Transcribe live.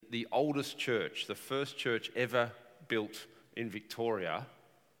the oldest church, the first church ever built in Victoria.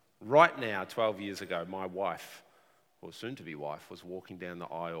 Right now, 12 years ago, my wife, or soon-to-be wife, was walking down the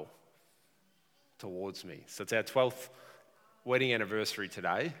aisle towards me. So it's our 12th wedding anniversary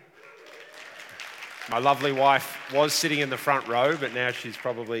today. My lovely wife was sitting in the front row, but now she's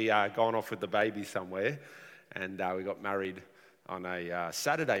probably gone off with the baby somewhere. And we got married on a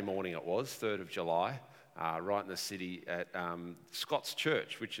Saturday morning, it was, 3rd of July, right in the city at Scott's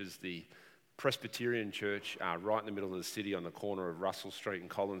Church, which is the Presbyterian church right in the middle of the city on the corner of Russell Street and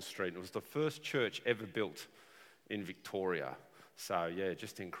Collins Street. And it was the first church ever built in Victoria. So yeah,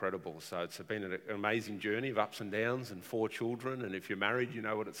 just incredible. So it's been an amazing journey of ups and downs and 4 children. And if you're married, you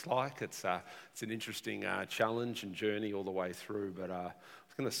know what it's like. It's an interesting challenge and journey all the way through. But I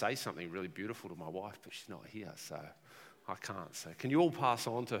was going to say something really beautiful to my wife, but she's not here, so I can't. So can you all pass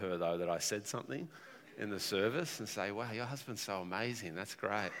on to her, though, that I said something in the service and say, wow, your husband's so amazing. That's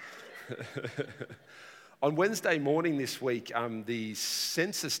great. On Wednesday morning this week, the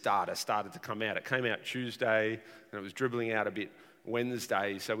census data started to come out. It came out Tuesday, and it was dribbling out a bit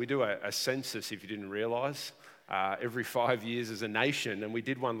Wednesday. So we do a census, if you didn't realise, every 5 years as a nation, and we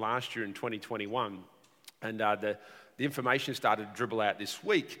did one last year in 2021. And the information started to dribble out this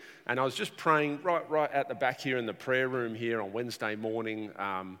week, and I was just praying right at the back here in the prayer room here on Wednesday morning,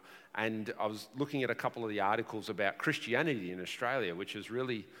 and I was looking at a couple of the articles about Christianity in Australia, which has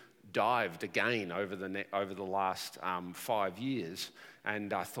really dived again over the last 5 years,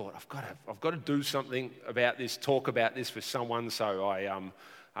 and I thought I've got to do something about this, talk about this with someone. So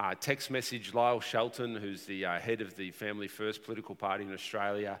I text messaged Lyle Shelton, who's the head of the Family First political party in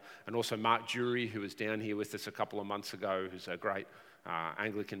Australia, and also Mark Jury, who was down here with us a couple of months ago, who's a great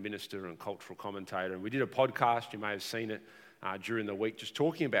Anglican minister and cultural commentator. And we did a podcast, you may have seen it, during the week, just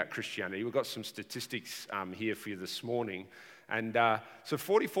talking about Christianity. We've got some statistics here for you this morning. And so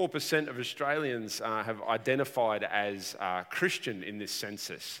 44% of Australians have identified as Christian in this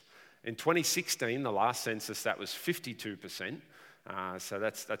census. In 2016, the last census, that was 52%. So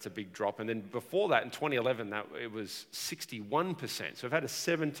that's a big drop. And then before that, in 2011, it was 61%. So we've had a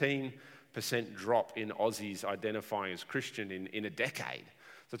 17% drop in Aussies identifying as Christian in a decade.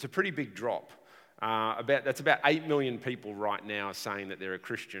 So it's a pretty big drop. That's about 8 million people right now saying that they're a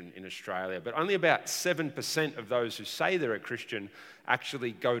Christian in Australia, but only about 7% of those who say they're a Christian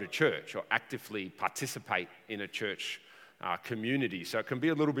actually go to church or actively participate in a church community. So it can be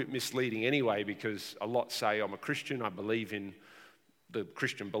a little bit misleading anyway, because a lot say, I'm a Christian, I believe in the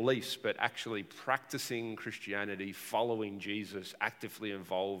Christian beliefs, but actually practicing Christianity, following Jesus, actively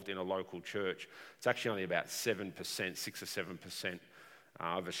involved in a local church, it's actually only about 7%, 6 or 7%.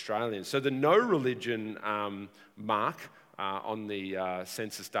 Of Australians. So the no religion mark on the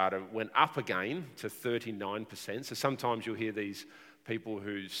census data went up again to 39%. So sometimes you'll hear these people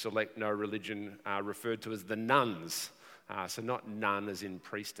who select no religion referred to as the nuns. So not nun as in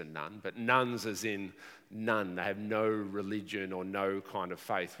priest and nun, but nuns as in none. They have no religion or no kind of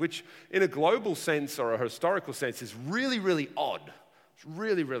faith, which in a global sense or a historical sense is really, really odd. It's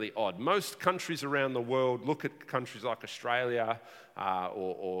really, really odd. Most countries around the world, look at countries like Australia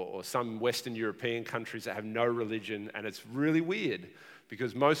or some Western European countries that have no religion, and it's really weird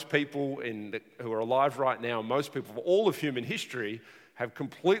because most people who are alive right now, most people of all of human history have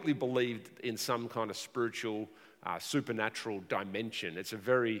completely believed in some kind of spiritual, supernatural dimension. It's a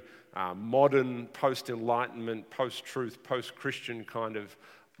very modern, post-Enlightenment, post-truth, post-Christian kind of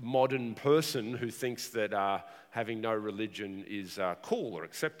modern person who thinks that having no religion is cool or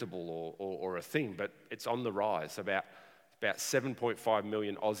acceptable or a thing, but it's on the rise. About 7.5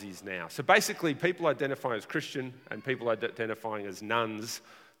 million Aussies now. So basically, people identifying as Christian and people identifying as nuns,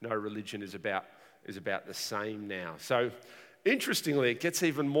 no religion is about the same now. So interestingly, it gets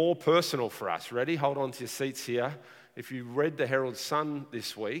even more personal for us. Ready? Hold on to your seats here. If you read the Herald Sun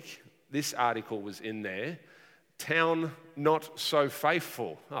this week, this article was in there. Town not so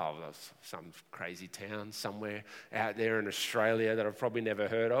faithful. Oh, that's some crazy town somewhere out there in Australia that I've probably never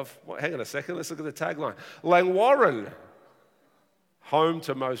heard of. Well, hang on a second, let's look at the tagline. Langwarrin, home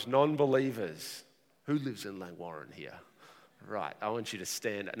to most non-believers. Who lives in Langwarrin here? Right, I want you to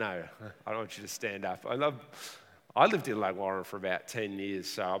stand. No, I don't want you to stand up. I lived in Langwarrin for about 10 years,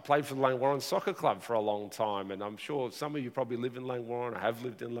 so I played for the Langwarrin Soccer Club for a long time, and I'm sure some of you probably live in Langwarrin or have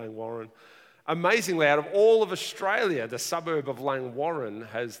lived in Langwarrin. Amazingly, out of all of Australia, the suburb of Langwarrin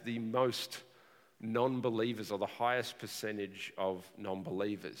has the most non-believers, or the highest percentage of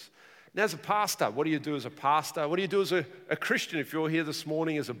non-believers. Now, as a pastor, what do you do as a pastor? What do you do as a Christian if you're here this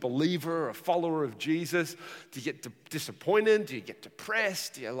morning as a believer, a follower of Jesus? Do you get disappointed? Do you get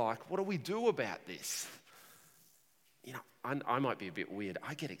depressed? Do you what do we do about this? I might be a bit weird.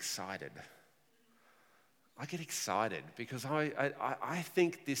 I get excited. I get excited because I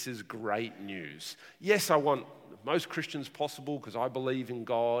think this is great news. Yes, I want the most Christians possible because I believe in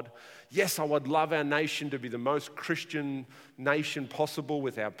God. Yes, I would love our nation to be the most Christian nation possible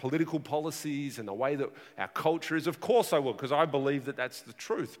with our political policies and the way that our culture is. Of course I would, because I believe that that's the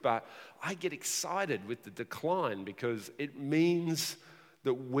truth. But I get excited with the decline because it means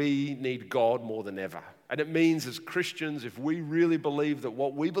that we need God more than ever. And it means as Christians, if we really believe that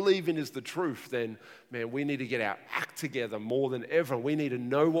what we believe in is the truth, then, man, we need to get our act together more than ever. We need to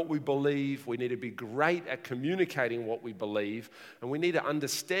know what we believe. We need to be great at communicating what we believe. And we need to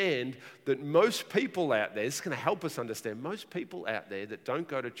understand that most people out there, this is going to help us understand, most people out there that don't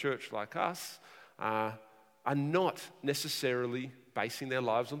go to church like us are not necessarily basing their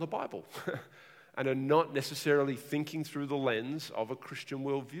lives on the Bible. And are not necessarily thinking through the lens of a Christian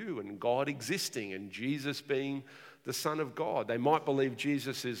worldview and God existing and Jesus being the Son of God. They might believe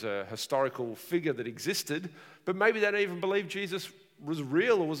Jesus is a historical figure that existed, but maybe they don't even believe Jesus was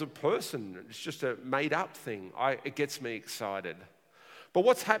real or was a person. It's just a made-up thing. It gets me excited. But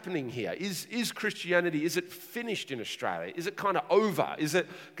what's happening here? Is Christianity, is it finished in Australia? Is it kind of over? Is it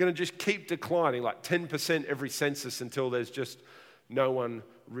going to just keep declining, like 10% every census until there's just no one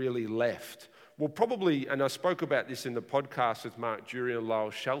really left? Well, probably, and I spoke about this in the podcast with Mark Jury and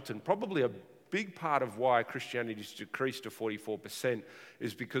Lyle Shelton, probably a big part of why Christianity has decreased to 44%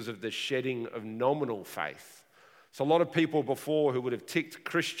 is because of the shedding of nominal faith. So a lot of people before who would have ticked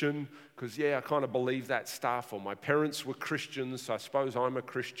Christian because, yeah, I kind of believe that stuff, or my parents were Christians, so I suppose I'm a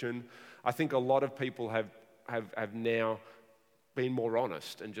Christian. I think a lot of people have now been more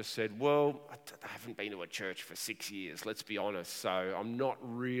honest and just said, well, I haven't been to a church for 6 years, let's be honest, so I'm not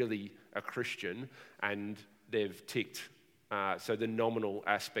really a Christian, and they've ticked. So the nominal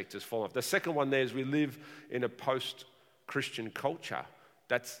aspect has fallen off. The second one there is we live in a post-Christian culture.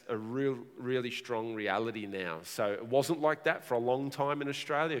 That's a really strong reality now. So it wasn't like that for a long time in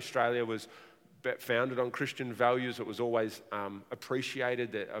Australia. Australia was founded on Christian values. It was always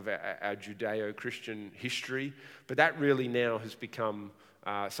appreciated of our Judeo-Christian history. But that really now has become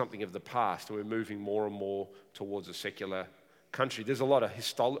something of the past. We're moving more and more towards a secular country. There's a lot of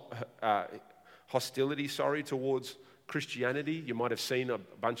hostility towards Christianity. You might have seen a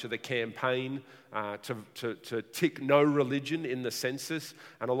bunch of the campaign to tick no religion in the census,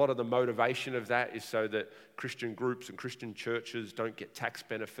 and a lot of the motivation of that is so that Christian groups and Christian churches don't get tax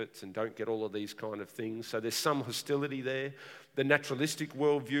benefits and don't get all of these kind of things. So there's some hostility there. The naturalistic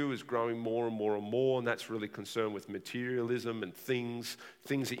worldview is growing more and more and more, and that's really concerned with materialism and things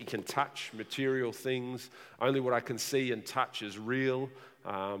that you can touch, material things. Only what I can see and touch is real.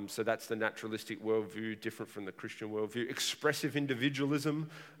 So that's the naturalistic worldview, different from the Christian worldview. Expressive individualism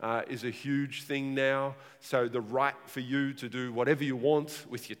is a huge thing now. So the right for you to do whatever you want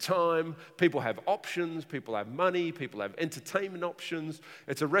with your time. People have options, people have money, people have entertainment options.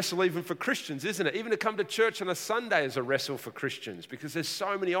 It's a wrestle even for Christians, isn't it? Even to come to church on a Sunday is a wrestle for Christians because there's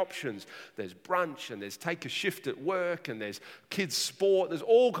so many options. There's brunch and there's take a shift at work and there's kids' sport. There's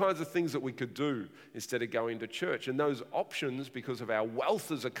all kinds of things that we could do instead of going to church. And those options, because of our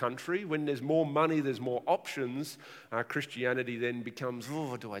wealth as a country, when there's more money, there's more options, Christianity then becomes,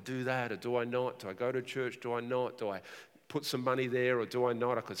 oh, do I do that or do I not? Do I go to church? Do I not? Do I put some money there or do I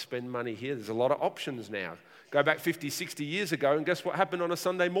not? I could spend money here. There's a lot of options now. Go back 50, 60 years ago and guess what happened on a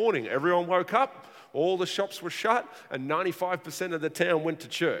Sunday morning? Everyone woke up, all the shops were shut, and 95% of the town went to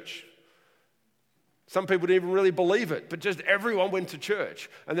church. Some people didn't even really believe it, but just everyone went to church.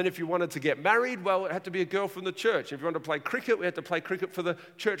 And then if you wanted to get married, well, it had to be a girl from the church. If you wanted to play cricket, we had to play cricket for the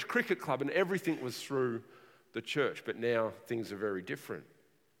church cricket club, and everything was through the church. But now things are very different.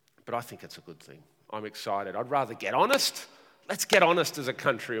 But I think it's a good thing. I'm excited. I'd rather get honest. Let's get honest as a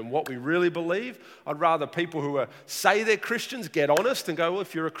country and what we really believe. I'd rather people who say they're Christians get honest and go, well,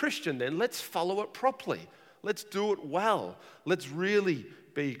 if you're a Christian, then let's follow it properly. Let's do it well. Let's really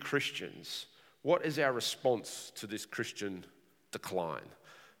be Christians. What is our response to this Christian decline?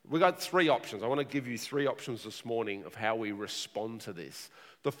 We've got three options. I want to give you three options this morning of how we respond to this.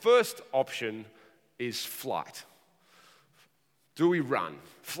 The first option is flight. Do we run?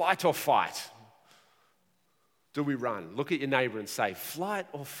 Flight or fight? Do we run? Look at your neighbor and say, flight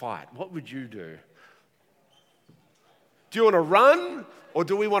or fight? What would you do? Do you want to run or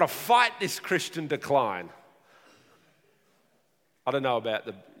do we want to fight this Christian decline? I don't know about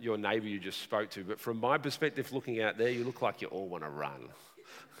your neighbor you just spoke to, but from my perspective, looking out there, you look like you all want to run.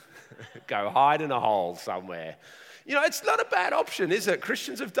 Go hide in a hole somewhere. You know, it's not a bad option, is it?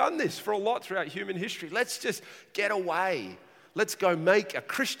 Christians have done this for a lot throughout human history. Let's just get away. Let's go make a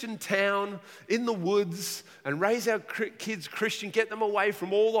Christian town in the woods and raise our kids Christian, get them away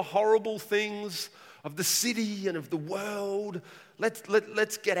from all the horrible things of the city and of the world.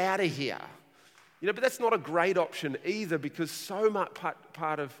 Let's get out of here. But that's not a great option either, because so much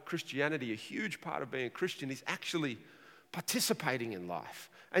part of Christianity, a huge part of being a Christian, is actually participating in life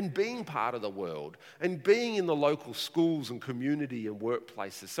and being part of the world and being in the local schools and community and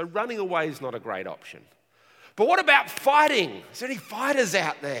workplaces. So running away is not a great option. But what about fighting? Is there any fighters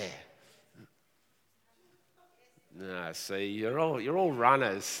out there? No, see, you're all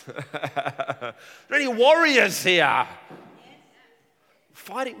runners. Are there any warriors here?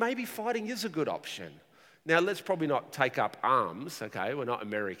 Maybe fighting is a good option. Now, let's probably not take up arms, okay? We're not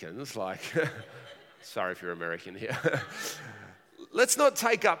Americans, sorry if you're American here. Let's not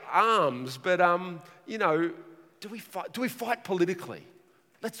take up arms, but, do we fight politically?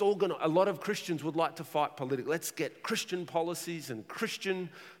 A lot of Christians would like to fight politically. Let's get Christian policies and Christian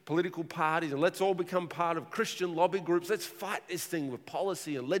political parties, and let's all become part of Christian lobby groups. Let's fight this thing with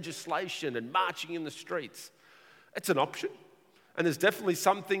policy and legislation and marching in the streets. It's an option. And there's definitely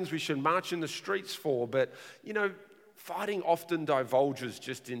some things we should march in the streets for, but, fighting often divulges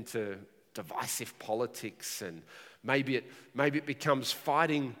just into divisive politics, and maybe it becomes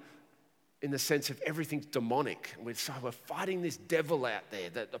fighting in the sense of everything's demonic. We're fighting this devil out there,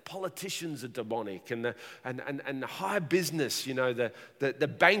 that the politicians are demonic, and the high business,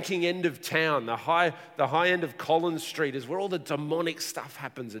 the banking end of town, the high end of Collins Street is where all the demonic stuff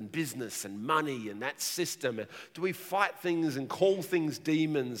happens, and business and money and that system. Do we fight things and call things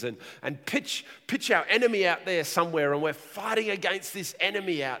demons and pitch our enemy out there somewhere, and we're fighting against this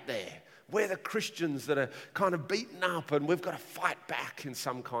enemy out there? We're the Christians that are kind of beaten up, and we've got to fight back in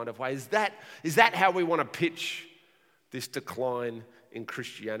some kind of way. Is that how we want to pitch this decline in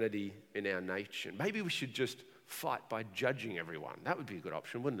Christianity in our nation? Maybe we should just fight by judging everyone. That would be a good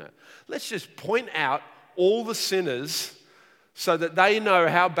option, wouldn't it? Let's just point out all the sinners so that they know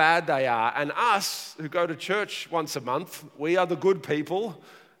how bad they are. And us, who go to church once a month, we are the good people,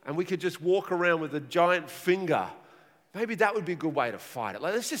 and we could just walk around with a giant finger. Maybe that would be a good way to fight it.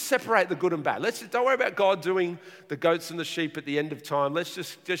 Let's just separate the good and bad. Don't worry about God doing the goats and the sheep at the end of time. Let's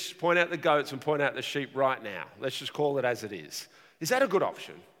just point out the goats and point out the sheep right now. Let's just call it as it is. Is that a good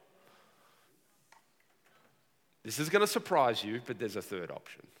option? This is going to surprise you, but there's a third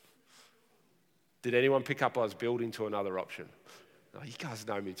option. Did anyone pick up I was building to another option? Oh, you guys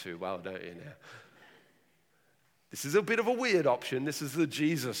know me too well, don't you now? This is a bit of a weird option. This is the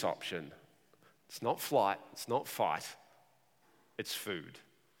Jesus option. It's not flight. It's not fight. It's food.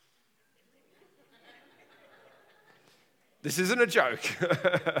 This isn't a joke.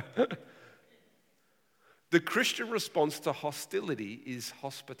 The Christian response to hostility is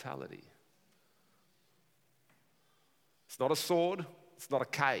hospitality. It's not a sword. It's not a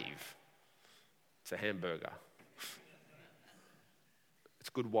cave. It's a hamburger. It's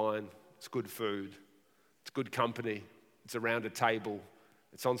good wine. It's good food. It's good company. It's around a table.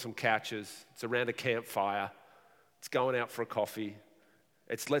 It's on some couches. It's around a campfire. It's going out for a coffee.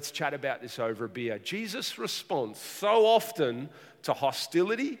 It's let's chat about this over a beer. Jesus' response so often to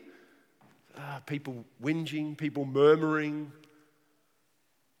hostility, people whinging, people murmuring,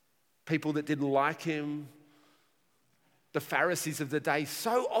 people that didn't like him, the Pharisees of the day,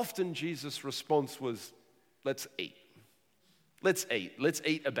 so often Jesus' response was, let's eat. Let's eat. Let's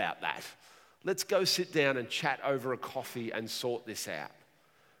eat about that. Let's go sit down and chat over a coffee and sort this out.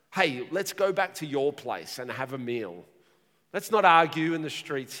 Hey, let's go back to your place and have a meal. Let's not argue in the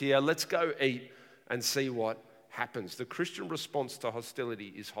streets here. Let's go eat and see what happens. The Christian response to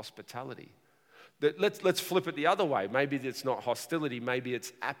hostility is hospitality. Let's flip it the other way. Maybe it's not hostility. Maybe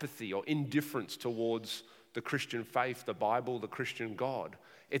it's apathy or indifference towards the Christian faith, the Bible, the Christian God.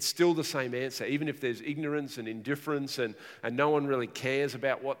 It's still the same answer. Even if there's ignorance and indifference and no one really cares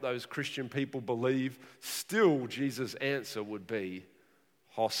about what those Christian people believe, still Jesus' answer would be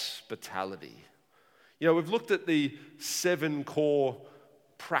hospitality. We've looked at the 7 core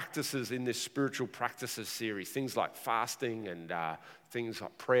practices in this spiritual practices series, things like fasting and things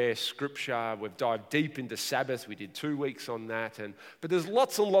like prayer, scripture. We've dived deep into Sabbath. We did 2 weeks on that. But there's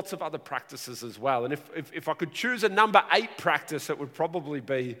lots and lots of other practices as well. And if I could choose a number 8 practice, it would probably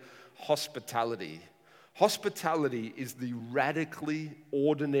be hospitality. Hospitality is the radically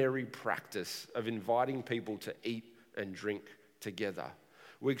ordinary practice of inviting people to eat and drink together.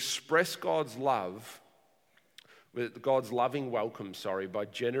 We express God's loving welcome, by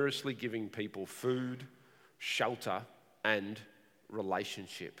generously giving people food, shelter, and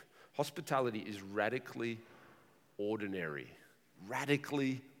relationship. Hospitality is radically ordinary.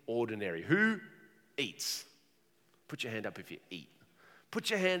 Radically ordinary. Who eats? Put your hand up if you eat. Put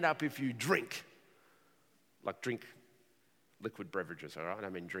your hand up if you drink. Like drink liquid beverages, all right? I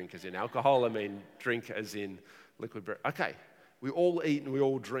don't mean drink as in alcohol. I mean drink as in liquid beverage. Okay, we all eat and we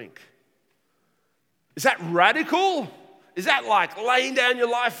all drink. Is that radical? Is that like laying down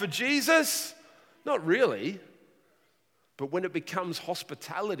your life for Jesus? Not really. But when it becomes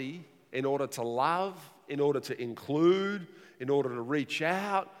hospitality in order to love, in order to include, in order to reach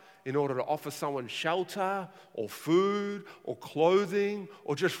out, in order to offer someone shelter or food or clothing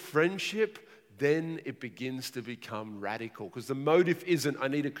or just friendship, then it begins to become radical. Because the motive isn't, I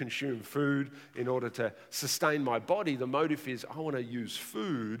need to consume food in order to sustain my body. The motive is, I want to use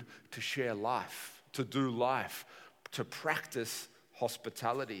food to share life, to do life, to practice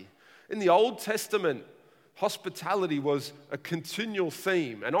hospitality. In the Old Testament, hospitality was a continual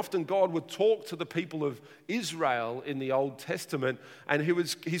theme, and often God would talk to the people of Israel in the Old Testament, and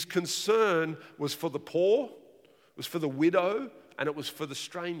his concern was for the poor, was for the widow, and it was for the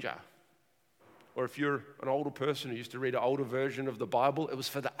stranger. Or if you're an older person who used to read an older version of the Bible, it was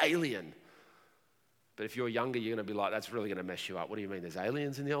for the alien. But if you're younger, you're going to be like, that's really going to mess you up. What do you mean, there's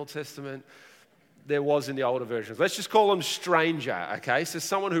aliens in the Old Testament? There was in the older versions. Let's just call them stranger, okay? So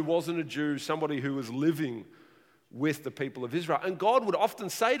someone who wasn't a Jew, somebody who was living with the people of Israel. And God would often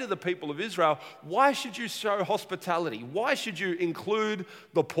say to the people of Israel, why should you show hospitality? Why should you include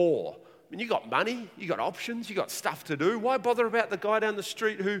the poor? I mean, you got money, you got options, you got stuff to do. Why bother about the guy down the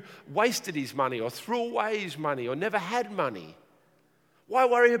street who wasted his money or threw away his money or never had money? Why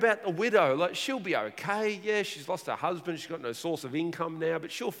worry about the widow? Like, she'll be okay. Yeah, she's lost her husband. She's got no source of income now,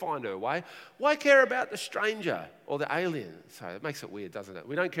 but she'll find her way. Why care about the stranger or the alien? So it makes it weird, doesn't it?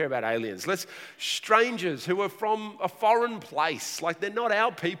 We don't care about aliens. Strangers who are from a foreign place. Like, they're not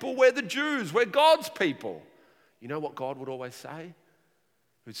our people. We're the Jews. We're God's people. You know what God would always say?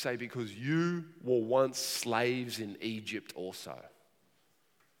 He would say, because you were once slaves in Egypt also.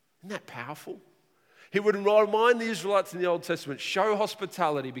 Isn't that powerful? He would remind the Israelites in the Old Testament, show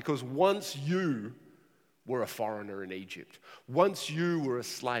hospitality because once you were a foreigner in Egypt. Once you were a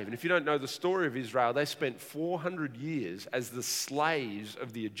slave. And if you don't know the story of Israel, they spent 400 years as the slaves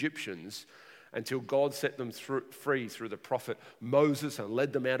of the Egyptians until God set them free through the prophet Moses and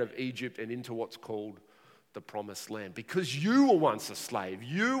led them out of Egypt and into what's called the promised land. Because you were once a slave.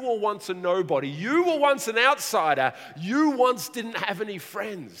 You were once a nobody. You were once an outsider. You once didn't have any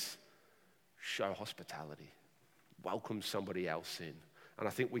friends. Show hospitality. Welcome somebody else in. And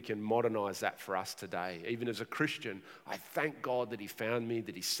I think we can modernize that for us today. Even as a Christian, I thank God that He found me,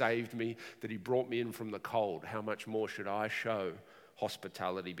 that He saved me, that He brought me in from the cold. How much more should I show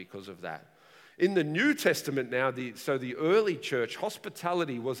hospitality because of that? In the New Testament now, the early church,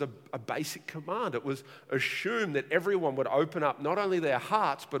 hospitality was a basic command. It was assumed that everyone would open up not only their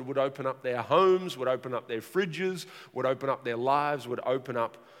hearts, but would open up their homes, would open up their fridges, would open up their lives, would open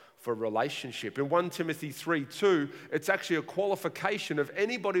up for relationship. In 1 Timothy 3:2, it's actually a qualification of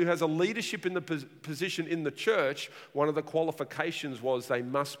anybody who has a leadership in the position in the church. One of the qualifications was they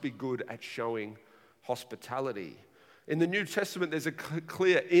must be good at showing hospitality. In the New Testament, there's a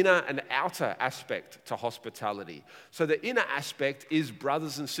clear inner and outer aspect to hospitality. So the inner aspect is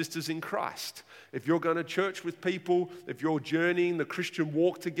brothers and sisters in Christ. If you're going to church with people, if you're journeying the Christian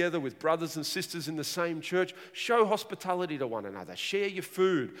walk together with brothers and sisters in the same church, show hospitality to one another. Share your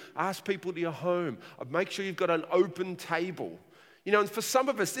food. Ask people to your home. Make sure you've got an open table. You know, and for some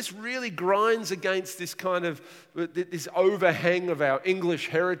of us, this really grinds against this kind of, this overhang of our English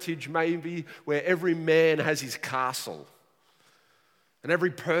heritage maybe, where every man has his castle. And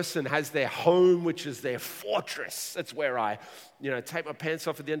every person has their home, which is their fortress. That's where I, take my pants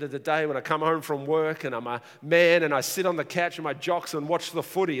off at the end of the day when I come home from work and I'm a man and I sit on the couch in my jocks and watch the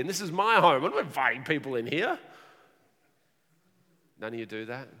footy. And this is my home. I'm not inviting people in here. None of you do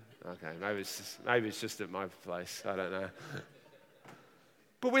that? Okay, maybe it's just at my place. I don't know.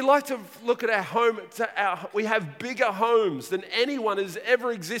 But we like to look at our home. We have bigger homes than anyone has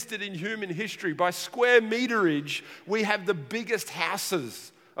ever existed in human history. By square meterage, we have the biggest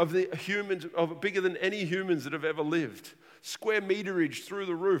houses of the humans, bigger than any humans that have ever lived. Square meterage through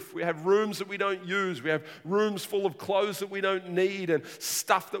the roof. We have rooms that we don't use. We have rooms full of clothes that we don't need and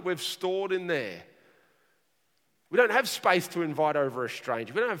stuff that we've stored in there. We don't have space to invite over a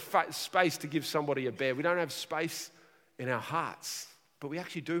stranger. We don't have space to give somebody a bed. We don't have space in our hearts. But we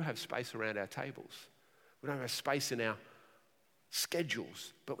actually do have space around our tables. We don't have space in our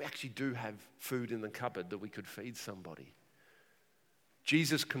schedules, but we actually do have food in the cupboard that we could feed somebody.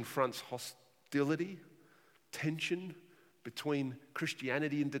 Jesus confronts hostility, tension between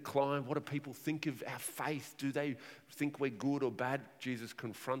Christianity in decline. What do people think of our faith? Do they think we're good or bad? Jesus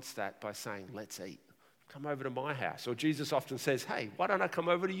confronts that by saying, let's eat. Come over to my house. Or Jesus often says, hey, why don't I come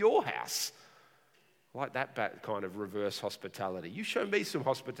over to your house? I like that kind of reverse hospitality. You show me some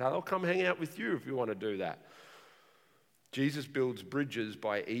hospitality, I'll come hang out with you if you want to do that. Jesus builds bridges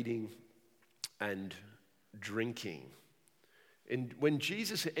by eating and drinking. And when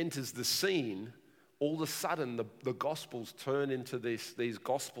Jesus enters the scene, all of a sudden the Gospels turn into these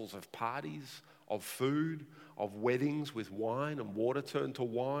Gospels of parties, of food, of weddings with wine and water turned to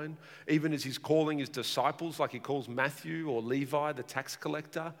wine. Even as he's calling his disciples, like he calls Matthew or Levi, the tax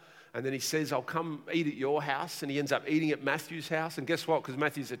collector, and then he says, I'll come eat at your house, and he ends up eating at Matthew's house. And guess what? Because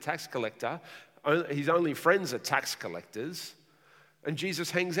Matthew's a tax collector, his only friends are tax collectors. And Jesus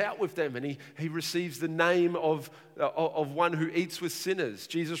hangs out with them, and he receives the name of one who eats with sinners.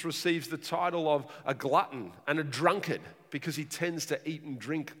 Jesus receives the title of a glutton and a drunkard because he tends to eat and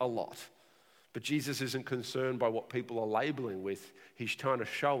drink a lot. But Jesus isn't concerned by what people are labeling with. He's trying to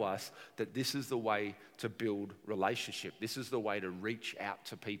show us that this is the way to build relationship. This is the way to reach out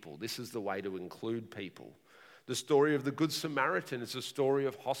to people. This is the way to include people. The story of the Good Samaritan is a story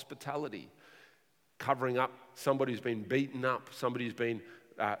of hospitality, covering up somebody who's been beaten up, somebody who's been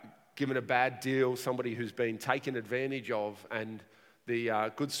given a bad deal, somebody who's been taken advantage of, and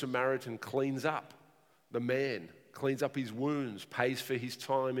the Good Samaritan cleans up the man, cleans up his wounds, pays for his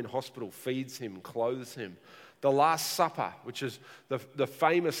time in hospital, feeds him, clothes him. The Last Supper, which is the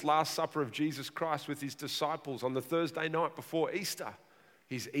famous Last Supper of Jesus Christ with his disciples on the Thursday night before Easter.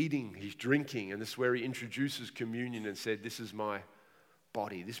 He's eating, he's drinking, and this is where he introduces communion and said, this is my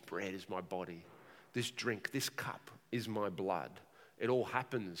body, this bread is my body. This drink, this cup is my blood. It all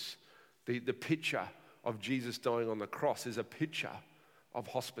happens. The picture of Jesus dying on the cross is a picture of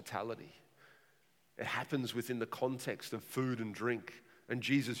hospitality. It happens within the context of food and drink. And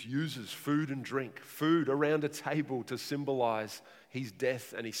Jesus uses food and drink, food around a table to symbolize his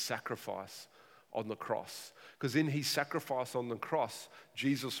death and his sacrifice on the cross. Because in his sacrifice on the cross,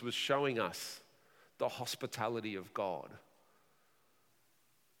 Jesus was showing us the hospitality of God.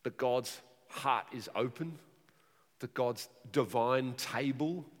 That God's heart is open, that God's divine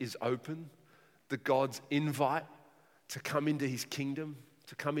table is open, that God's invite to come into his kingdom,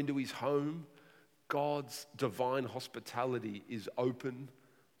 to come into his home, God's divine hospitality is open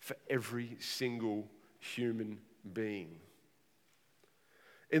for every single human being.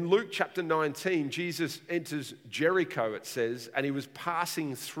 In Luke chapter 19, Jesus enters Jericho, it says, and he was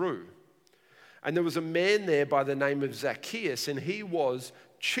passing through. And there was a man there by the name of Zacchaeus, and he was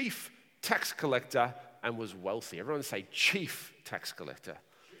chief tax collector and was wealthy. Everyone say chief tax collector.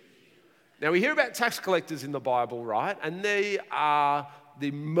 Now we hear about tax collectors in the Bible, right? And they are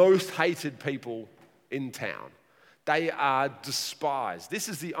the most hated people in town. They are despised. This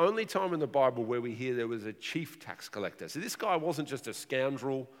is the only time in the Bible where we hear there was a chief tax collector. So this guy wasn't just a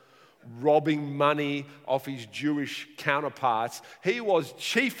scoundrel robbing money off his Jewish counterparts. He was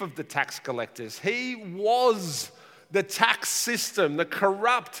chief of the tax collectors. He was the tax system, the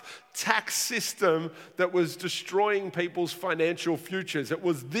corrupt tax system that was destroying people's financial futures. It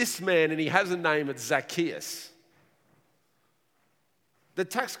was this man, and he has a name, it's Zacchaeus. The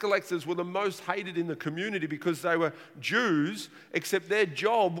tax collectors were the most hated in the community because they were Jews, except their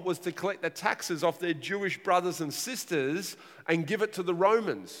job was to collect the taxes off their Jewish brothers and sisters and give it to the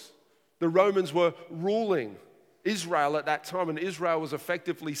Romans. The Romans were ruling Israel at that time, and Israel was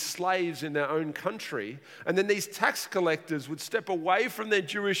effectively slaves in their own country. And then these tax collectors would step away from their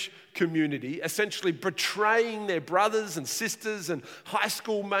Jewish community, essentially betraying their brothers and sisters and high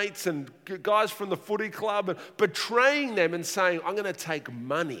school mates and guys from the footy club, and betraying them and saying, I'm going to take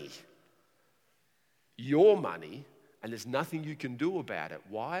money, your money, and there's nothing you can do about it.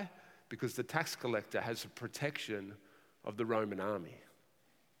 Why? Because the tax collector has the protection of the Roman army.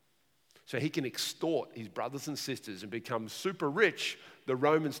 So he can extort his brothers and sisters and become super rich. The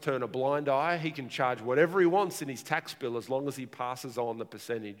Romans turn a blind eye. He can charge whatever he wants in his tax bill as long as he passes on the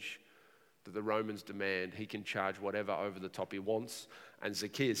percentage that the Romans demand. He can charge whatever over the top he wants. And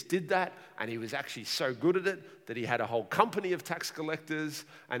Zacchaeus did that, and he was actually so good at it that he had a whole company of tax collectors,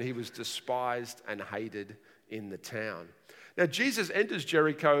 and he was despised and hated in the town. Now, Jesus enters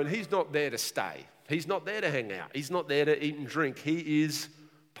Jericho, and he's not there to stay. He's not there to hang out. He's not there to eat and drink. He is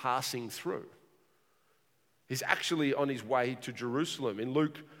passing through. He's actually on his way to Jerusalem. In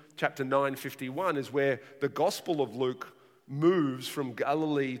Luke chapter 9:51 is where the Gospel of Luke moves from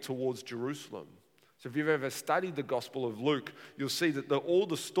Galilee towards Jerusalem. So if you've ever studied the Gospel of Luke, you'll see that all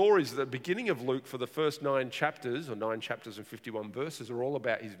the stories at the beginning of Luke for the first 9 chapters, or 9 chapters and 51 verses, are all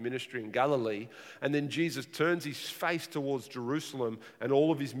about his ministry in Galilee. And then Jesus turns his face towards Jerusalem, and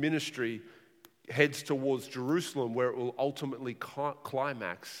all of his ministry heads towards Jerusalem, where it will ultimately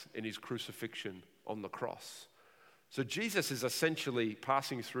climax in his crucifixion on the cross. So Jesus is essentially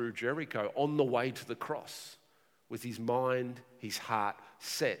passing through Jericho on the way to the cross with his mind, his heart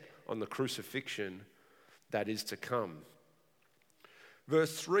set on the crucifixion that is to come.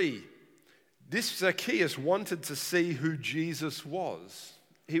 Verse 3, this Zacchaeus wanted to see who Jesus was.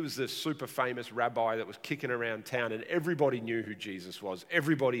 He was this super famous rabbi that was kicking around town, and everybody knew who Jesus was.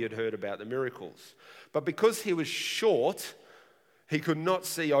 Everybody had heard about the miracles. But because he was short, he could not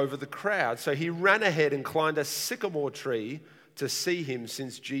see over the crowd. So he ran ahead and climbed a sycamore tree to see him,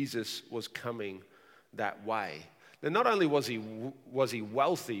 since Jesus was coming that way. Now, not only was he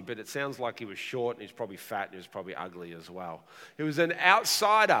wealthy, but it sounds like he was short, and he was probably fat, and he was probably ugly as well. He was an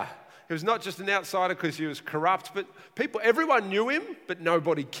outsider. He was not just an outsider because he was corrupt, but everyone knew him, but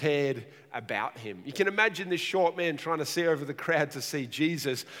nobody cared about him. You can imagine this short man trying to see over the crowd to see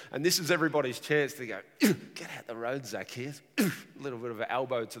Jesus, and this is everybody's chance to go, get out the road, Zacchaeus. A little bit of an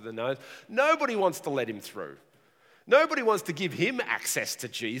elbow to the nose. Nobody wants to let him through. Nobody wants to give him access to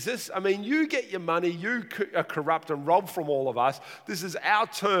Jesus. I mean, you get your money, you are corrupt and rob from all of us. This is our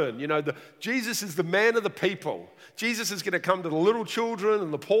turn. You know, Jesus is the man of the people. Jesus is going to come to the little children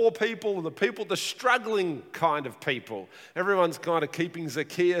and the poor people and the struggling kind of people. Everyone's kind of keeping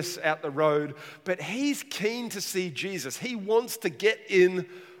Zacchaeus out the road, but he's keen to see Jesus. He wants to get in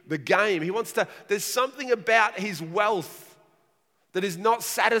the game. There's something about his wealth that is not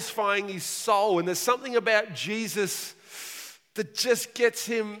satisfying his soul. And there's something about Jesus that just gets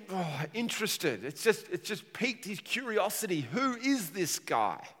him interested. It's just piqued his curiosity. Who is this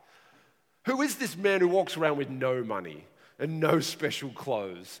guy? Who is this man who walks around with no money and no special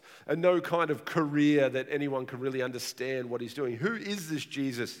clothes and no kind of career that anyone can really understand what he's doing? Who is this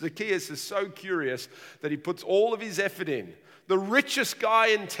Jesus? Zacchaeus is so curious that he puts all of his effort in. The richest guy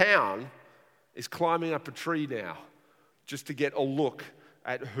in town is climbing up a tree now, just to get a look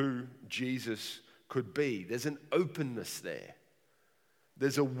at who Jesus could be. There's an openness there.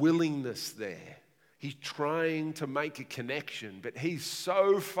 There's a willingness there. He's trying to make a connection, but he's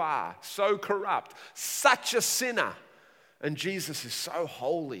so far, so corrupt, such a sinner. And Jesus is so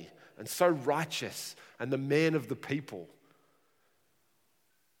holy and so righteous and the man of the people.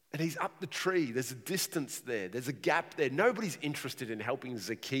 And he's up the tree. There's a distance there. There's a gap there. Nobody's interested in helping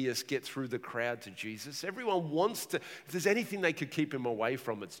Zacchaeus get through the crowd to Jesus. Everyone wants to, if there's anything they could keep him away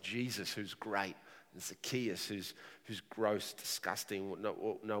from, it's Jesus, who's great, and Zacchaeus, who's gross, disgusting.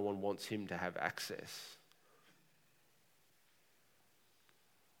 No one wants him to have access.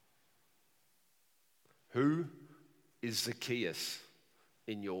 Who is Zacchaeus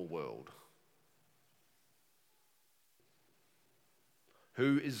in your world?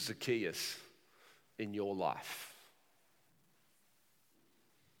 Who is Zacchaeus in your life?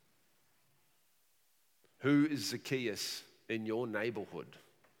 Who is Zacchaeus in your neighborhood,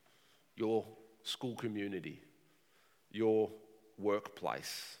 your school community, your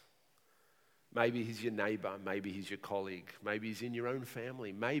workplace? Maybe he's your neighbor, maybe he's your colleague, maybe he's in your own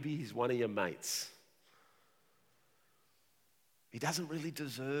family, maybe he's one of your mates. He doesn't really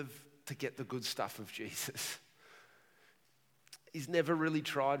deserve to get the good stuff of Jesus. He's never really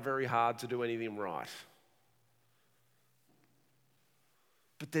tried very hard to do anything right.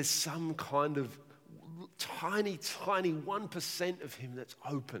 But there's some kind of tiny 1% of him that's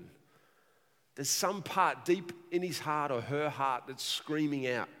open. There's some part deep in his heart or her heart that's screaming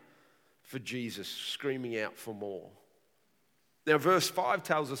out for Jesus, screaming out for more. Now, verse 5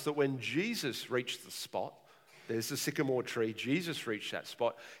 tells us that when Jesus reached the spot, there's the sycamore tree, Jesus reached that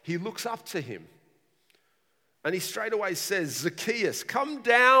spot, he looks up to him. And he straight away says, Zacchaeus, come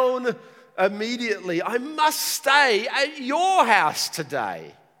down immediately. I must stay at your house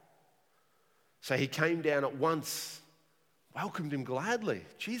today. So he came down at once, welcomed him gladly.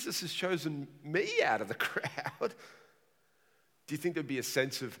 Jesus has chosen me out of the crowd. Do you think there'd be a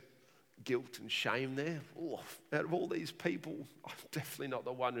sense of guilt and shame there? Oh, out of all these people, I'm definitely not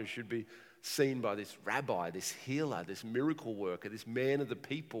the one who should be seen by this rabbi, this healer, this miracle worker, this man of the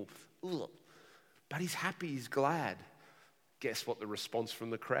people. Ugh. But he's happy, he's glad. Guess what the response from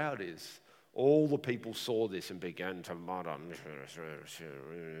the crowd is? All the people saw this and began to mutter.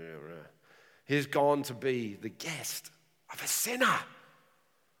 He's gone to be the guest of a sinner.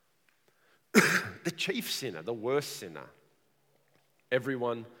 The chief sinner, the worst sinner.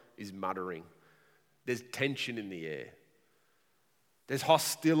 Everyone is muttering. There's tension in the air. There's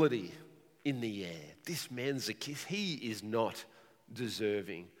hostility in the air. This man's Zacchaeus, he is not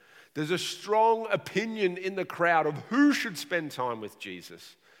deserving. There's a strong opinion in the crowd of who should spend time with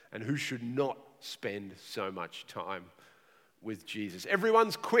Jesus and who should not spend so much time with Jesus.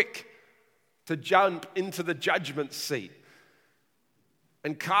 Everyone's quick to jump into the judgment seat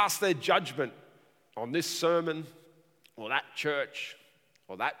and cast their judgment on this sermon or that church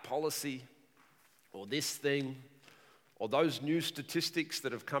or that policy or this thing or those new statistics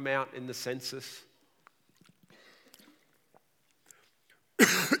that have come out in the census.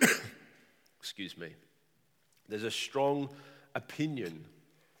 Excuse me. There's a strong opinion.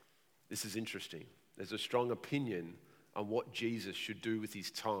 This is interesting. There's a strong opinion on what Jesus should do with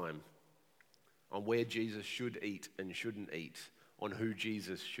his time, on where Jesus should eat and shouldn't eat, on who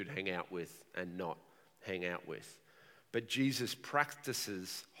Jesus should hang out with and not hang out with. But Jesus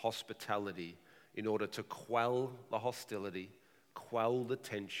practices hospitality in order to quell the hostility, quell the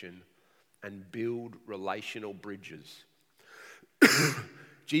tension, and build relational bridges.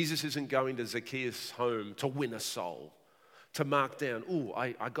 Jesus isn't going to Zacchaeus' home to win a soul, to mark down,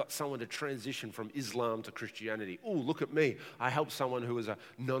 I got someone to transition from Islam to Christianity. Look at me. I helped someone who was a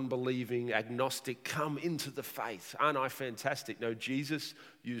non-believing agnostic come into the faith. Aren't I fantastic? No, Jesus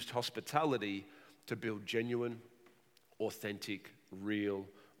used hospitality to build genuine, authentic, real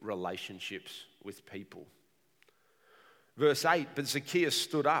relationships with people. Verse 8, but Zacchaeus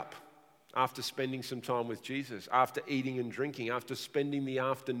stood up after spending some time with Jesus, after eating and drinking, after spending the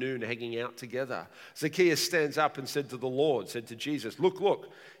afternoon hanging out together. Zacchaeus stands up and said to Jesus,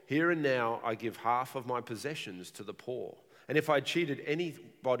 look, here and now I give half of my possessions to the poor. And if I cheated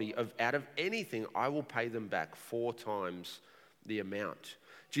anybody out of anything, I will pay them back 4 times the amount.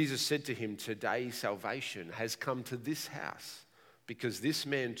 Jesus said to him, today salvation has come to this house, because this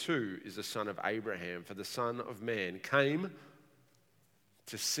man too is a son of Abraham. For the Son of Man came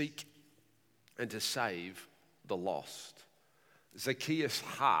to seek and to save the lost. Zacchaeus'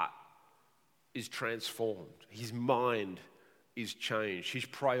 heart is transformed. His mind is changed. His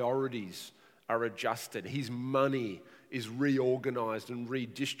priorities are adjusted. His money is reorganized and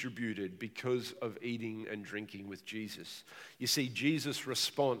redistributed because of eating and drinking with Jesus. You see, Jesus'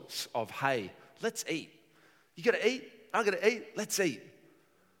 response of, hey, let's eat. You got to eat? I got to eat? Let's eat.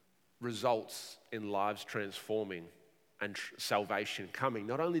 Results in lives transforming and salvation coming.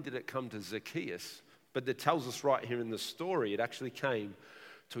 Not only did it come to Zacchaeus, but it tells us right here in the story, it actually came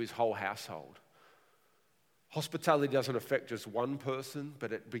to his whole household. Hospitality doesn't affect just one person,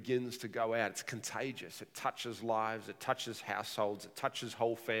 but it begins to go out. It's contagious. It touches lives. It touches households. It touches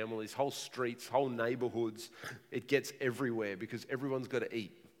whole families, whole streets, whole neighborhoods. It gets everywhere because everyone's got to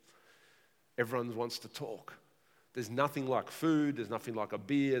eat. Everyone wants to talk. There's nothing like food. There's nothing like a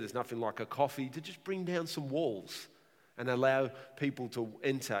beer. There's nothing like a coffee to just bring down some walls and allow people to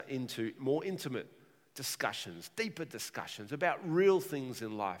enter into more intimate discussions, deeper discussions about real things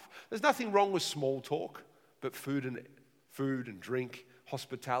in life. There's nothing wrong with small talk, but food and drink,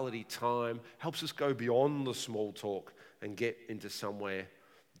 hospitality, time helps us go beyond the small talk and get into somewhere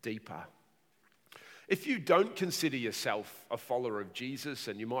deeper. If you don't consider yourself a follower of Jesus,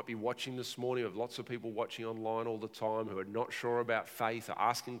 and you might be watching this morning, we have lots of people watching online all the time who are not sure about faith or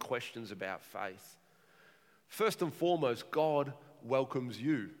asking questions about faith. First and foremost, God welcomes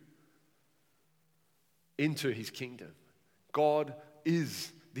you into his kingdom. God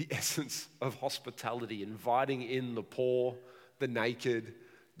is the essence of hospitality, inviting in the poor, the naked,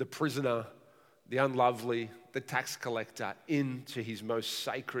 the prisoner, the unlovely, the tax collector into his most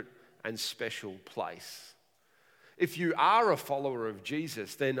sacred and special place. If you are a follower of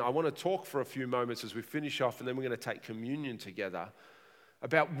Jesus, then I want to talk for a few moments as we finish off, and then we're going to take communion together,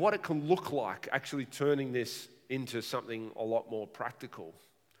 about what it can look like actually turning this into something a lot more practical.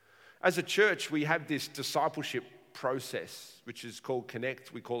 As a church, we have this discipleship process, which is called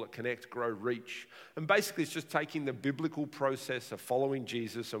Connect. We call it Connect, Grow, Reach. And basically it's just taking the biblical process of following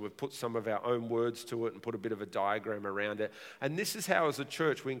Jesus, and we've put some of our own words to it and put a bit of a diagram around it. And this is how, as a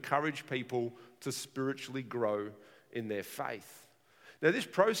church, we encourage people to spiritually grow in their faith. Now, this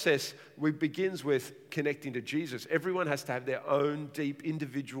process begins with connecting to Jesus. Everyone has to have their own deep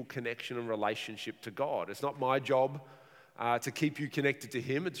individual connection and relationship to God. It's not my job to keep you connected to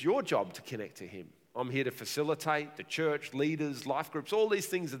him. It's your job to connect to him. I'm here to facilitate. The church, leaders, life groups, all these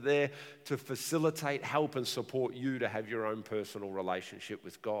things are there to facilitate, help, and support you to have your own personal relationship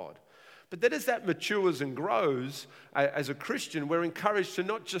with God. But then as that matures and grows, as a Christian, we're encouraged to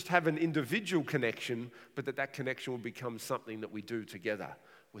not just have an individual connection, but that connection will become something that we do together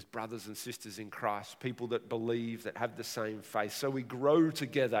with brothers and sisters in Christ, people that believe, that have the same faith. So we grow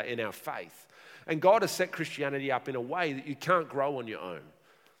together in our faith. And God has set Christianity up in a way that you can't grow on your own.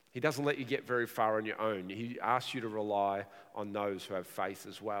 He doesn't let you get very far on your own. He asks you to rely on those who have faith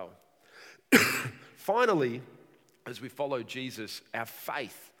as well. Finally, as we follow Jesus, our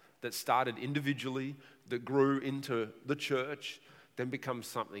faith that started individually, that grew into the church, then becomes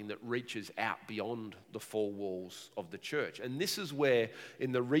something that reaches out beyond the four walls of the church. And this is where,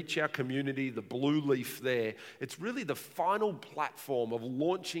 in the Reach Our community, the blue leaf there, it's really the final platform of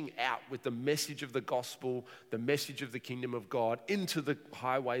launching out with the message of the gospel, the message of the kingdom of God, into the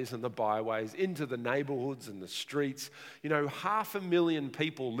highways and the byways, into the neighborhoods and the streets. 500,000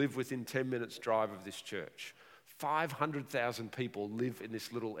 people live within 10 minutes drive of this church. 500,000 people live in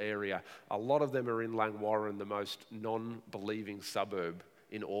this little area. A lot of them are in Langwarrin, the most non-believing suburb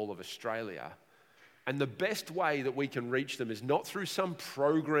in all of Australia. And the best way that we can reach them is not through some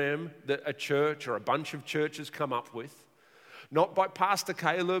program that a church or a bunch of churches come up with, not by Pastor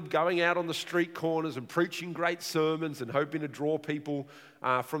Caleb going out on the street corners and preaching great sermons and hoping to draw people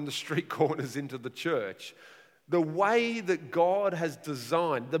from the street corners into the church. The way that God has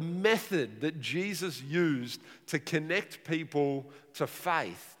designed, the method that Jesus used to connect people to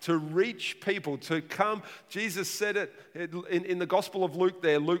faith, to reach people, to come. Jesus said it in the Gospel of Luke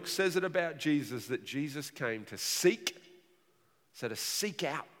there. Luke says it about Jesus, that Jesus came to seek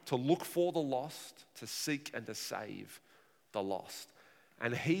out, to look for the lost, to seek and to save the lost.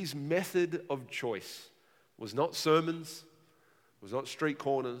 And his method of choice was not sermons, was not street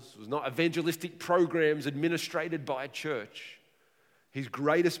corners, was not evangelistic programs administrated by a church. His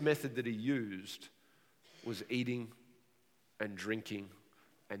greatest method that he used was eating and drinking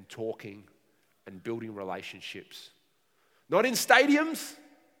and talking and building relationships. Not in stadiums,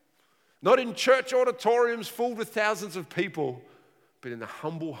 not in church auditoriums filled with thousands of people, but in the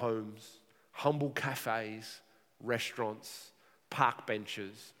humble homes, humble cafes, restaurants, park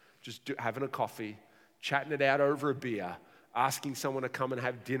benches, just having a coffee, chatting it out over a beer, asking someone to come and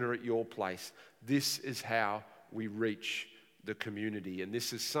have dinner at your place. This is how we reach the community. And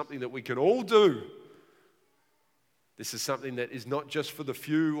this is something that we can all do. This is something that is not just for the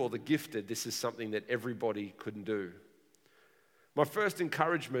few or the gifted. This is something that everybody can do. My first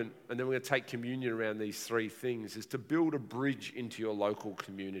encouragement, and then we're going to take communion around these three things, is to build a bridge into your local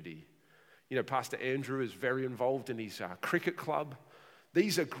community. Pastor Andrew is very involved in his cricket club.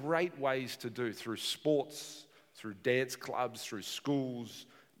 These are great ways to do through sports, through dance clubs, through schools,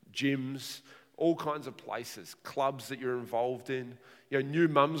 gyms, all kinds of places, clubs that you're involved in. New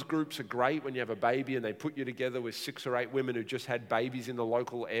mums groups are great when you have a baby and they put you together with 6 or 8 women who just had babies in the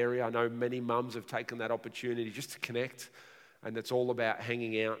local area. I know many mums have taken that opportunity just to connect, and it's all about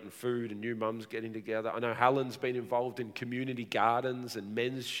hanging out and food and new mums getting together. I know Helen's been involved in community gardens and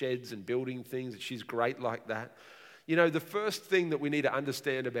men's sheds and building things. She's great like that. The first thing that we need to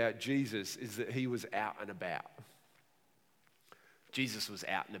understand about Jesus is that he was out and about. Jesus was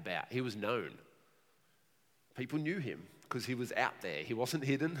out and about. He was known. People knew him because he was out there. He wasn't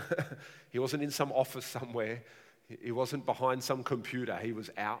hidden. He wasn't in some office somewhere. He wasn't behind some computer. He was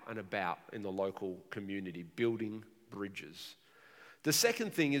out and about in the local community, building bridges. The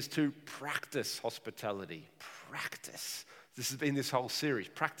second thing is to practice hospitality. Practice. This has been this whole series.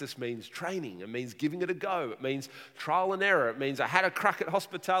 Practice means training. It means giving it a go. It means trial and error. It means I had a crack at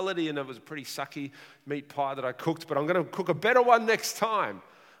hospitality and it was a pretty sucky meat pie that I cooked, but I'm going to cook a better one next time.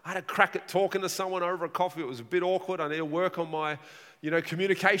 I had a crack at talking to someone over a coffee. It was a bit awkward. I need to work on my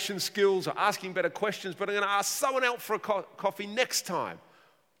communication skills or asking better questions, but I'm going to ask someone out for a coffee next time.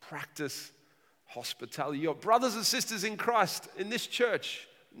 Practice hospitality. Your brothers and sisters in Christ in this church.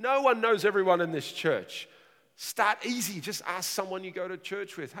 No one knows everyone in this church. Start easy. Just ask someone you go to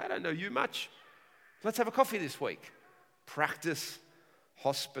church with. Hey, I don't know you much. Let's have a coffee this week. Practice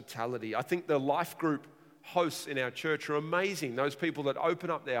hospitality. I think the life group hosts in our church are amazing. Those people that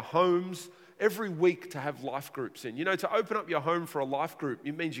open up their homes every week to have life groups in. To open up your home for a life group,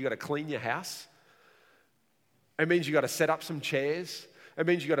 it means you got to clean your house. It means you got to set up some chairs. It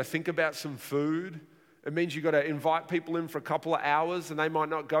means you got to think about some food. It means you've got to invite people in for a couple of hours and they might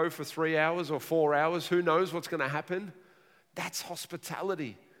not go for 3 hours or 4 hours. Who knows what's going to happen? That's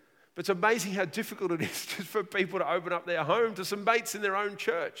hospitality. But it's amazing how difficult it is just for people to open up their home to some mates in their own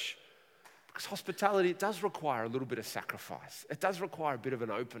church. Because hospitality, it does require a little bit of sacrifice. It does require a bit of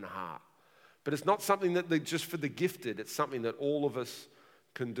an open heart. But it's not something that just for the gifted. It's something that all of us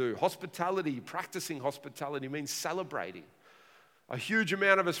can do. Hospitality, practicing hospitality means celebrating. A huge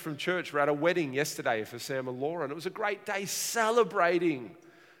amount of us from church were at a wedding yesterday for Sam and Laura, and it was a great day celebrating.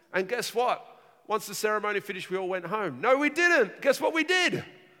 And guess what? Once the ceremony finished, we all went home. No, we didn't. Guess what we did?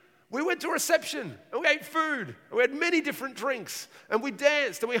 We went to a reception and we ate food and we had many different drinks and we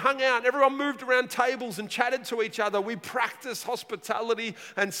danced and we hung out and everyone moved around tables and chatted to each other. We practiced hospitality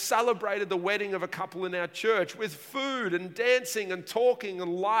and celebrated the wedding of a couple in our church with food and dancing and talking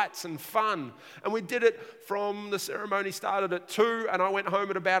and lights and fun. And we did it from the ceremony started at 2 and I went home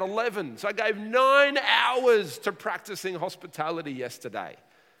at about 11. So I gave 9 hours to practicing hospitality yesterday.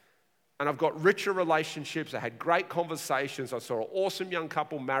 And I've got richer relationships. I had great conversations. I saw an awesome young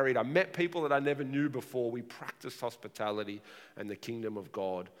couple married. I met people that I never knew before. We practiced hospitality and the kingdom of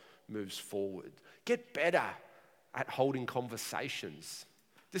God moves forward. Get better at holding conversations.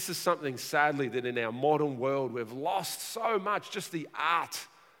 This is something, sadly, that in our modern world we've lost so much, just the art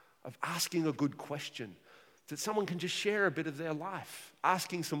of asking a good question, that someone can just share a bit of their life,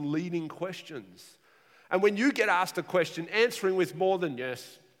 asking some leading questions. And when you get asked a question, answering with more than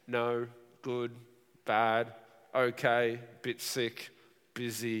yes, no, good, bad, okay, bit sick,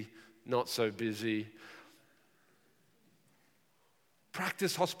 busy, not so busy.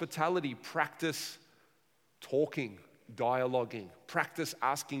 Practice hospitality, practice talking, dialoguing, practice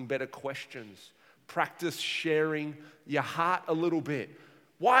asking better questions, practice sharing your heart a little bit.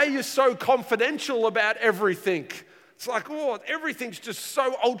 Why are you so confidential about everything? It's like, oh, everything's just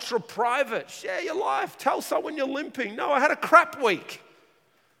so ultra private. Share your life. Tell someone you're limping. No, I had a crap week.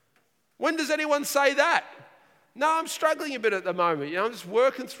 When does anyone say that? No, I'm struggling a bit at the moment. I'm just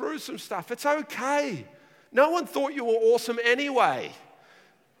working through some stuff. It's okay. No one thought you were awesome anyway.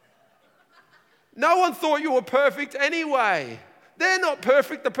 No one thought you were perfect anyway. They're not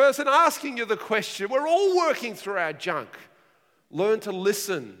perfect, the person asking you the question. We're all working through our junk. Learn to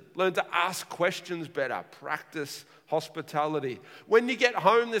listen. Learn to ask questions better. Practice hospitality. When you get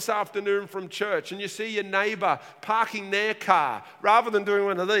home this afternoon from church and you see your neighbor parking their car, rather than doing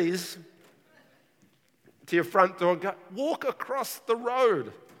one of these to your front door, walk across the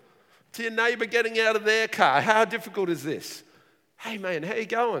road to your neighbor getting out of their car. How difficult is this? Hey man, how you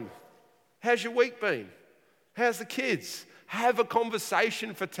going? How's your week been? How's the kids? Have a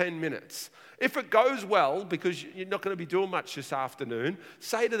conversation for 10 minutes. If it goes well, because you're not going to be doing much this afternoon,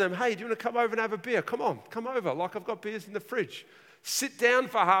 say to them, hey, do you want to come over and have a beer? Come on, come over. Like I've got beers in the fridge. Sit down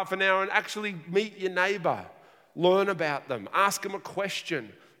for half an hour and actually meet your neighbor. Learn about them. Ask them a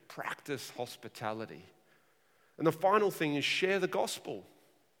question. Practice hospitality. And the final thing is share the gospel.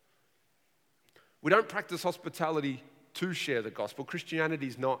 We don't practice hospitality to share the gospel. Christianity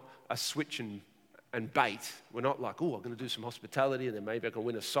is not a switch and bait. We're not like, oh, I'm going to do some hospitality and then maybe I can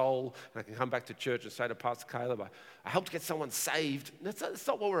win a soul and I can come back to church and say to Pastor Caleb, I helped get someone saved. That's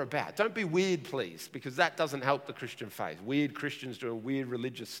not what we're about. Don't be weird, please, because that doesn't help the Christian faith. Weird Christians doing weird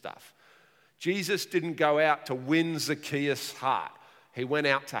religious stuff. Jesus didn't go out to win Zacchaeus' heart. He went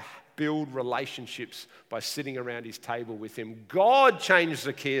out to build relationships by sitting around his table with him. God changed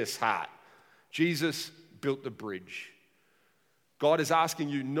Zacchaeus' heart. Jesus built the bridge. God is asking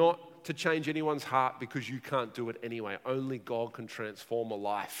you not to change anyone's heart because you can't do it anyway. Only God can transform a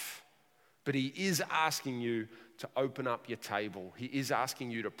life. But he is asking you to open up your table. He is asking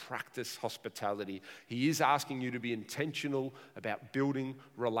you to practice hospitality. He is asking you to be intentional about building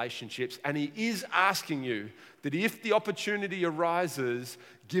relationships. And he is asking you that if the opportunity arises,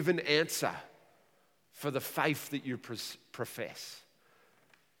 give an answer for the faith that you profess.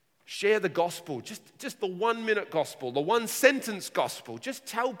 Share the gospel, just the 1-minute gospel, the 1-sentence gospel. Just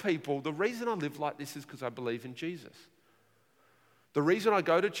tell people the reason I live like this is because I believe in Jesus. The reason I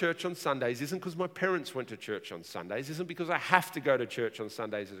go to church on Sundays isn't because my parents went to church on Sundays, isn't because I have to go to church on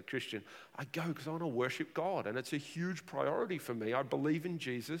Sundays as a Christian. I go because I want to worship God, and it's a huge priority for me. I believe in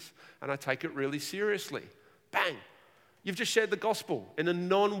Jesus, and I take it really seriously. Bang! You've just shared the gospel in a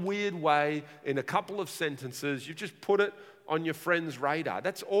non-weird way, in a couple of sentences. You've just put it on your friend's radar.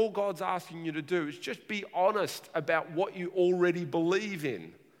 That's all God's asking you to do, is just be honest about what you already believe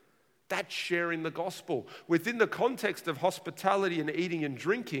in. That's sharing the gospel. Within the context of hospitality and eating and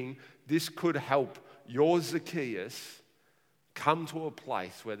drinking, this could help your Zacchaeus come to a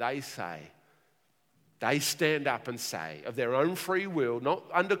place where they stand up and say, of their own free will, not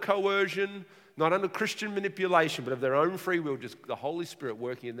under coercion, not under Christian manipulation, but of their own free will, just the Holy Spirit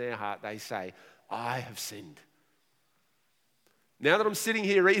working in their heart, they say, I have sinned. Now that I'm sitting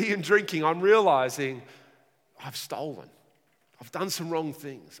here eating and drinking, I'm realizing I've stolen. I've done some wrong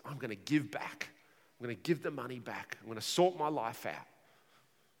things. I'm going to give back. I'm going to give the money back. I'm going to sort my life out.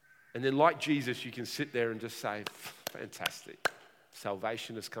 And then like Jesus, you can sit there and just say, fantastic.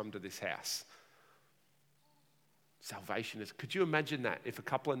 Salvation has come to this house. Could you imagine that if a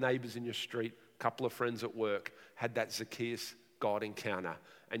couple of neighbors in your street, a couple of friends at work had that Zacchaeus God encounter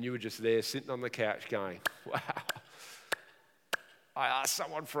and you were just there sitting on the couch going, wow, I asked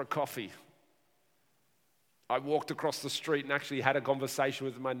someone for a coffee. I walked across the street and actually had a conversation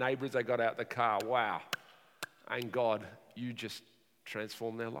with my neighbor as they got out the car. Wow. And God, you just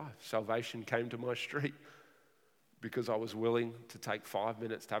transformed their life. Salvation came to my street because I was willing to take 5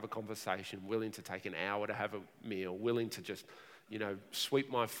 minutes to have a conversation, willing to take an hour to have a meal, willing to just, sweep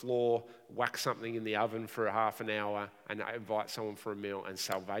my floor, whack something in the oven for a half an hour, and invite someone for a meal. And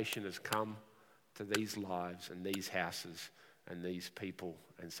salvation has come to these lives and these houses and these people,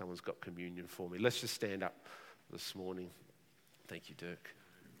 and someone's got communion for me. Let's just stand up this morning. Thank you, Dirk.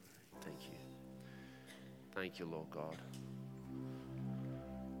 Thank you. Thank you, Lord God.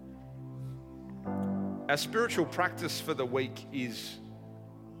 Our spiritual practice for the week is,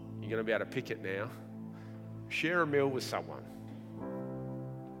 you're going to be able to pick it now, share a meal with someone.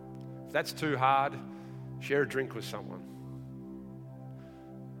 If that's too hard, share a drink with someone.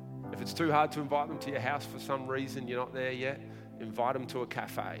 If it's too hard to invite them to your house for some reason, you're not there yet, invite them to a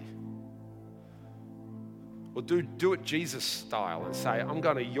cafe. Or do it Jesus style and say, I'm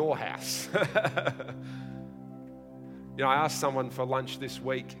going to your house. I asked someone for lunch this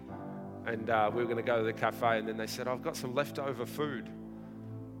week, and we were going to go to the cafe, and then they said, I've got some leftover food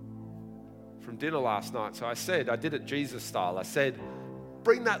from dinner last night. So I did it Jesus style. I said,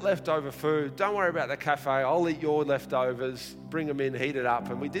 bring that leftover food. Don't worry about the cafe. I'll eat your leftovers. Bring them in, heat it up.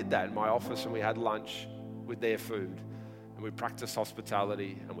 And we did that in my office, and we had lunch with their food. And we practiced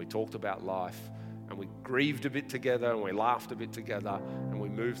hospitality, and we talked about life, and we grieved a bit together, and we laughed a bit together, and we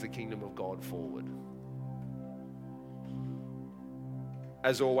moved the kingdom of God forward.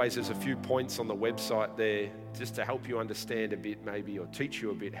 As always, there's a few points on the website there just to help you understand a bit maybe, or teach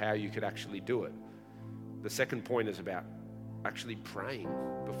you a bit how you could actually do it. The second point is about actually praying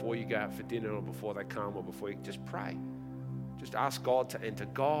before you go out for dinner or before they come or before you just pray. Just ask God to enter.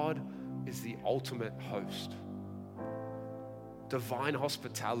 God is the ultimate host. Divine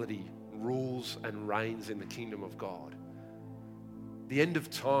hospitality rules and reigns in the kingdom of God. The end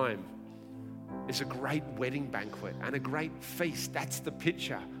of time is a great wedding banquet and a great feast. That's the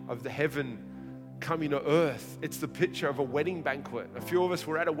picture of the heaven coming to earth. It's the picture of a wedding banquet. A few of us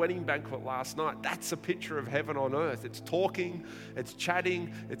were at a wedding banquet last night. That's a picture of heaven on earth. It's talking, it's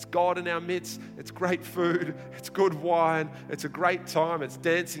chatting, it's God in our midst, it's great food, it's good wine, it's a great time, it's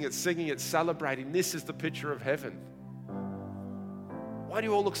dancing, it's singing, it's celebrating. This is the picture of heaven. Why do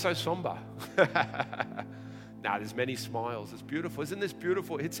you all look so somber? There's many smiles. It's beautiful. Isn't this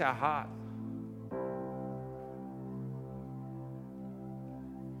beautiful? It hits our heart.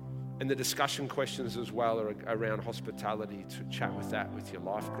 And the discussion questions as well are around hospitality, to chat with that with your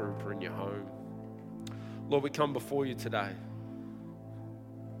life group or in your home. Lord, we come before you today.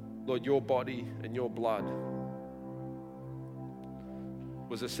 Lord, your body and your blood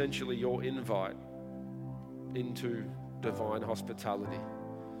was essentially your invite into divine hospitality.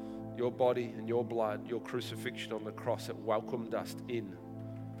 Your body and your blood, your crucifixion on the cross, it welcomed us in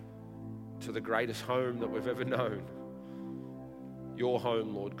to the greatest home that we've ever known. Your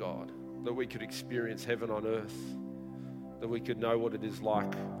home, Lord God, that we could experience heaven on earth, that we could know what it is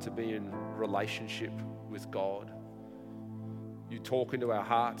like to be in relationship with God. You talk into our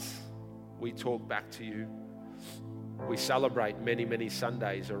hearts, we talk back to you. We celebrate many, many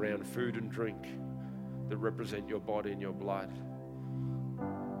Sundays around food and drink that represent your body and your blood.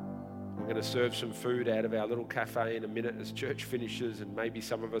 We're going to serve some food out of our little cafe in a minute as church finishes, and maybe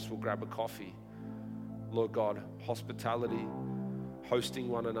some of us will grab a coffee. Lord God, hospitality, hosting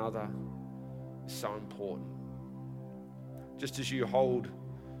one another is so important. Just as you hold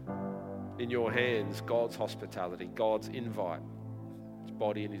in your hands God's hospitality, God's invite, his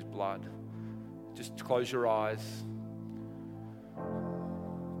body and his blood, just close your eyes.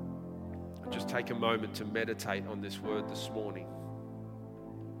 Just take a moment to meditate on this word this morning.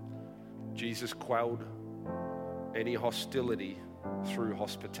 Jesus quelled any hostility through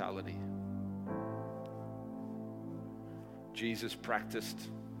hospitality. Jesus practiced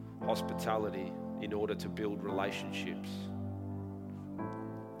hospitality in order to build relationships.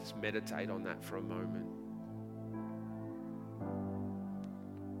 Just meditate on that for a moment.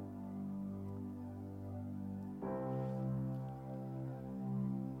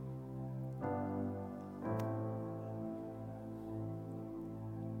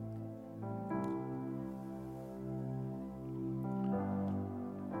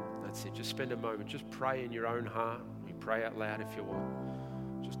 That's it. Just spend a moment. Just pray in your own heart. You pray out loud if you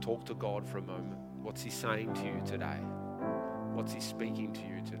want. Just talk to God for a moment. What's he saying to you today? What's he speaking to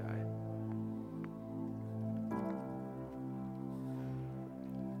you today?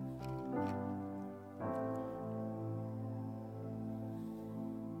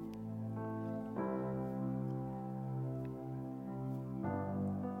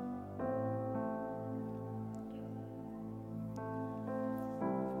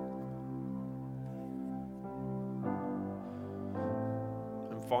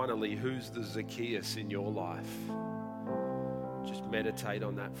 finally, who's the Zacchaeus in your life? Just meditate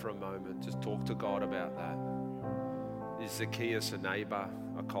on that for a moment. Just talk to God about that. Is Zacchaeus a neighbor,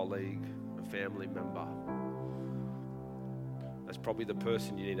 a colleague, a family member? That's probably the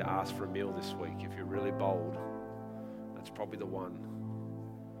person you need to ask for a meal this week. If you're really bold, that's probably the one.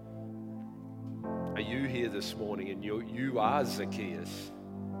 Are you here this morning and you are Zacchaeus?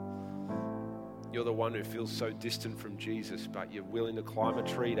 You're the one who feels so distant from Jesus, but you're willing to climb a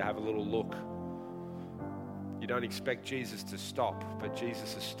tree to have a little look. You don't expect Jesus to stop, but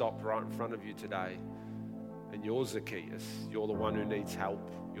Jesus has stopped right in front of you today. And you're Zacchaeus. You're the one who needs help.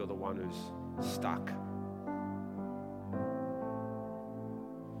 You're the one who's stuck.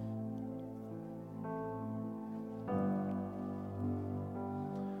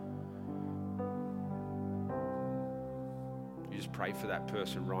 Just pray for that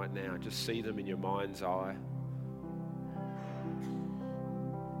person right now. Just see them in your mind's eye.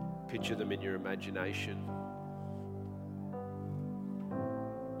 Picture them in your imagination.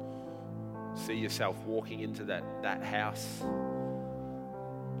 See yourself walking into that house,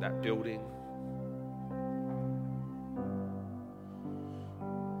 that building.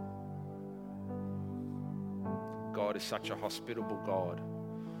 God is such a hospitable God.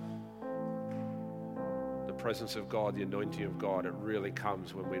 The presence of God, the anointing of God, it really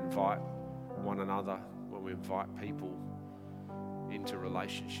comes when we invite one another, when we invite people into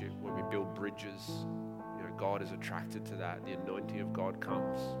relationship, when we build bridges. You know, God is attracted to that. The anointing of God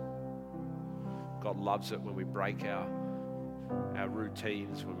comes. God loves it when we break our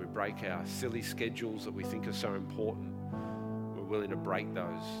routines, when we break our silly schedules that we think are so important. We're willing to break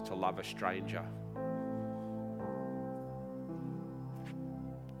those to love a stranger,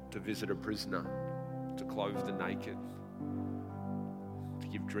 to visit a prisoner, to clothe the naked, to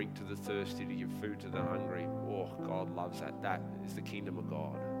give drink to the thirsty, to give food to the hungry. Oh, God loves that. That is the kingdom of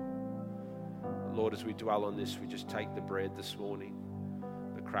God. Lord, as we dwell on this, we just take the bread this morning,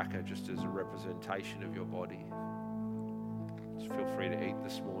 the cracker, just as a representation of your body. Just feel free to eat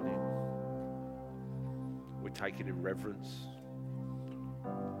this morning. We take it in reverence.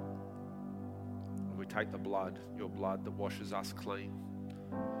 We take the blood, your blood that washes us clean.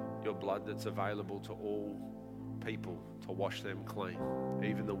 Your blood that's available to all people to wash them clean.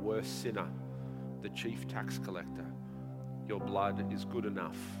 Even the worst sinner, the chief tax collector, your blood is good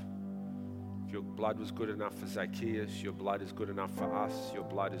enough. If your blood was good enough for Zacchaeus, your blood is good enough for us. Your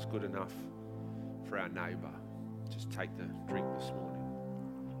blood is good enough for our neighbor. Just take the drink this morning.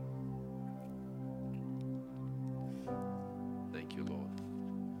 Thank you, Lord.